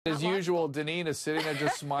As usual, Deneen is sitting there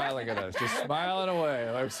just smiling at us, just smiling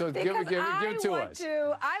away. So give it to us.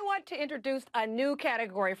 I want to introduce a new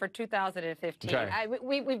category for 2015. Okay.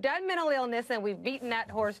 We've done mental illness, and we've beaten that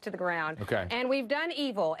horse to the ground. Okay. And we've done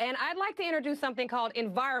evil. And I'd like to introduce something called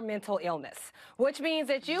environmental illness, which means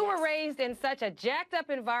that you were raised in such a jacked up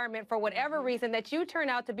environment for whatever reason that you turn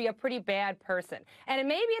out to be a pretty bad person. And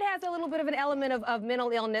maybe it has a little bit of an element of mental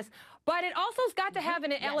illness, but it also's got to have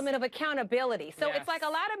an element of accountability. So it's like a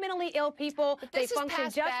lot of mentally ill people, they function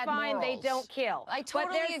just fine, they don't kill. I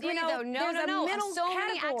totally agree, though. No. So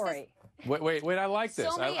many access. Wait, I like this.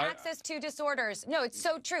 So many access to disorders. No, it's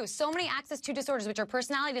so true. So many access to disorders, which are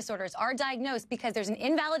personality disorders, are diagnosed because there's an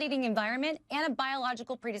invalidating environment and a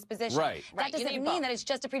biological predisposition. Right. That doesn't mean that it's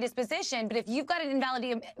just a predisposition, but if you've got an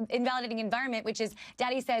invalidating environment, which is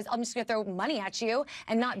daddy says, I'm just going to throw money at you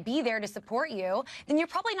and not be there to support you, then you're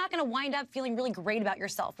probably not going to wind up feeling really great about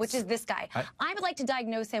yourself, which is this guy. I would like to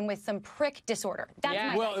diagnose him with some prick disorder.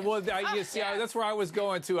 That's you see, that's where I was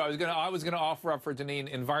going to. I was going to offer up for Deneen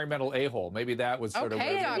environmental a-hole. Maybe that was sort of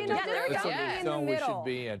we should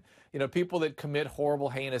be in. You know, people that commit horrible,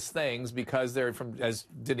 heinous things because they're from, as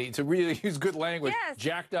Deneen, to really use good language,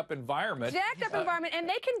 jacked up environment. Jacked up environment, and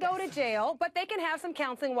they can go to jail, but they can have some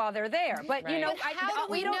counseling while they're there. But, you know, how do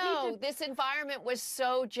we know this environment was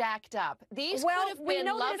so jacked up? These could have been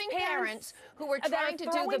loving parents who were trying to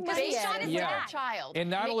do the best for their child. And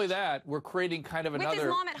not only that, we're creating kind of another... With his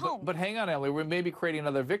mom at home. But hang on, Emily, we're maybe creating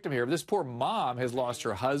another victim here. This poor mom has lost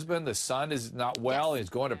her husband, the son is not well, he's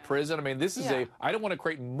going to prison. I mean, this is I don't want to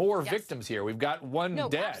create more victims here. We've got one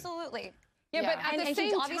dead. Absolutely. Yeah, but at the same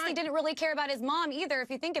he obviously didn't really care about his mom either. If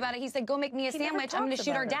you think about it, he said, go make me a sandwich. I'm going to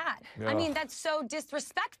shoot our dad. I mean, that's so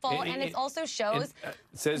disrespectful, and it also shows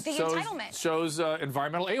the entitlement. Shows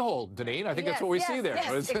environmental a-hole, Deneen. I think that's what we see there.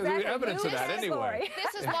 There's evidence of that anyway.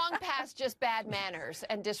 This is long past just bad manners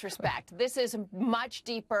and disrespect. This is much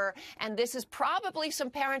deeper, and this is probably some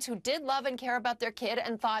parents who did love and care about their kid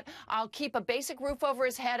and thought, I'll keep a basic roof over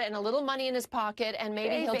his head and a little money in his pocket, and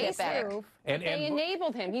maybe he'll get better. And they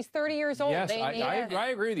enabled him. He's 30 years old. Yes, I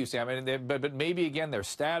agree with you, Sam. But maybe, again, their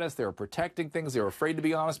status, they were protecting things, they were afraid to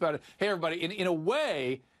be honest about it. Hey, everybody, in a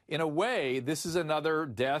way, this is another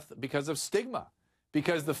death because of stigma.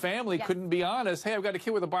 Because the family couldn't be honest. Hey, I've got a kid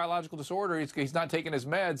with a biological disorder. He's not taking his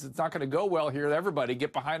meds. It's not going to go well here. Everybody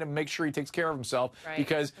get behind him, make sure he takes care of himself.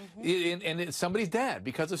 Because somebody's dead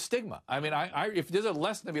because of stigma. I mean, if there's a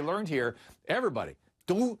lesson to be learned here, everybody,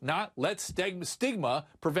 do not let stigma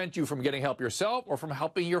prevent you from getting help yourself or from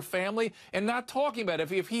helping your family. And not talking about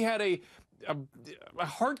it. If he had a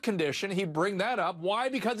heart condition, he'd bring that up. Why?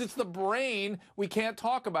 Because it's the brain. We can't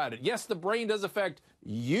talk about it. Yes, the brain does affect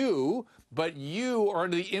you, but you are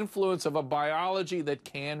under the influence of a biology that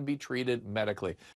can be treated medically.